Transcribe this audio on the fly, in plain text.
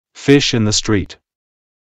Fish in the street.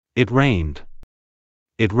 It rained.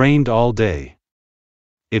 It rained all day.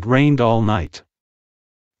 It rained all night.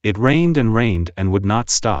 It rained and would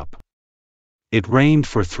not stop. It rained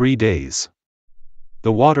for 3 days.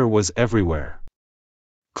 The water was everywhere.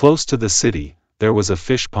 Close to the city, there was a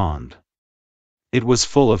fish pond. It was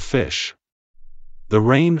full of fish. The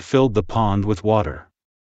rain filled the pond with water.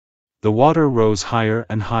 The water rose higher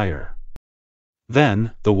and higher.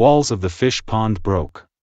 Then, the walls of the fish pond broke.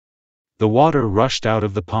 The water rushed out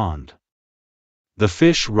of the pond. The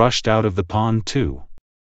fish rushed out of the pond too.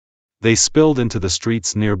 They spilled into the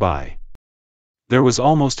streets nearby. There was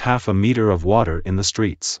almost half a meter of water in the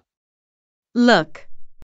streets. Look!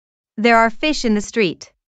 There are fish in the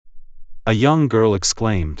street. A young girl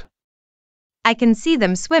exclaimed. I can see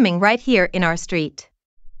them swimming right here in our street.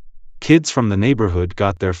 Kids from the neighborhood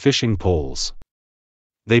got their fishing poles.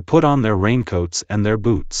 They put on their raincoats and their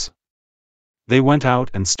boots. They went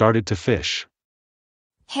out and started to fish.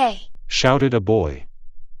 Hey! Shouted a boy.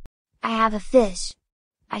 I have a fish.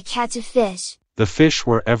 I catch a fish. The fish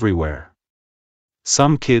were everywhere.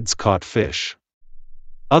 Some kids caught fish.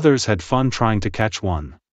 Others had fun trying to catch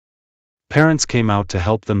one. Parents came out to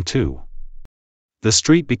help them too. The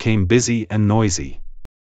street became busy and noisy.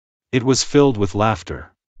 It was filled with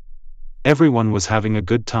laughter. Everyone was having a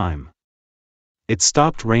good time. It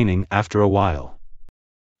stopped raining after a while.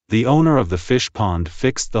 The owner of the fish pond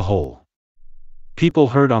fixed the hole. People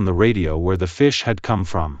heard on the radio where the fish had come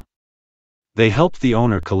from. They helped the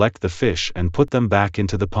owner collect the fish and put them back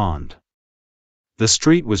into the pond. The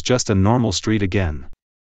street was just a normal street again.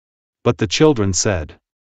 But the children said,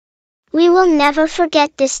 We will never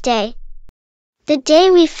forget this day. The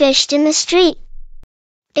day we fished in the street.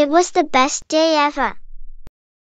 It was the best day ever.